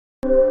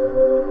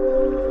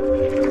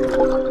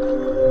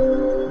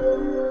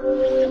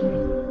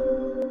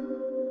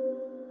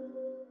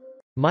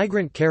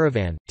Migrant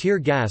caravan, tear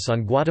gas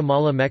on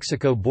Guatemala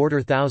Mexico border.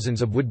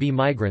 Thousands of would-be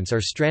migrants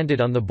are stranded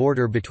on the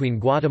border between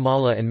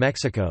Guatemala and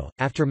Mexico,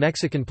 after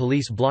Mexican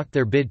police blocked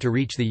their bid to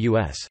reach the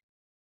U.S.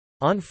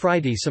 On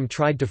Friday, some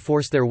tried to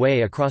force their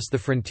way across the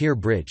frontier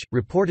bridge,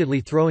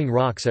 reportedly throwing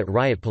rocks at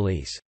riot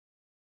police.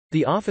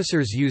 The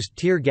officers used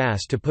tear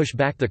gas to push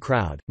back the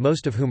crowd,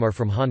 most of whom are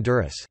from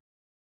Honduras.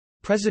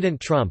 President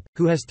Trump,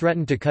 who has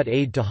threatened to cut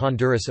aid to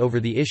Honduras over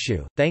the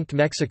issue, thanked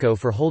Mexico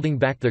for holding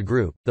back the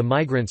group. The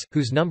migrants,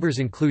 whose numbers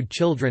include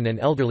children and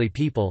elderly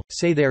people,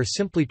 say they are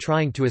simply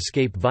trying to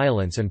escape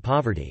violence and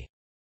poverty.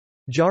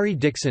 Jari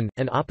Dixon,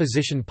 an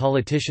opposition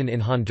politician in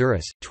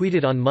Honduras,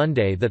 tweeted on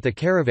Monday that the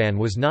caravan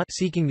was not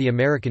seeking the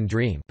American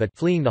dream but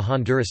fleeing the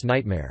Honduras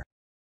nightmare.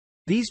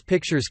 These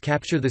pictures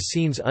capture the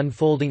scenes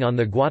unfolding on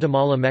the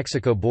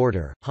Guatemala-Mexico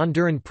border.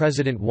 Honduran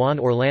President Juan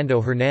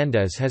Orlando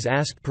Hernández has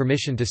asked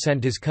permission to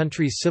send his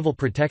country's civil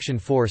protection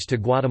force to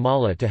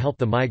Guatemala to help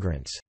the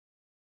migrants.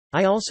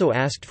 I also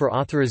asked for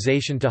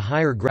authorization to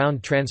hire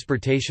ground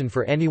transportation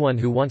for anyone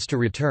who wants to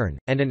return,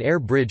 and an air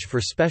bridge for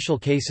special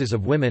cases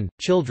of women,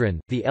 children,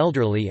 the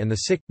elderly and the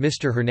sick,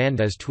 Mr.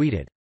 Hernández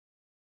tweeted.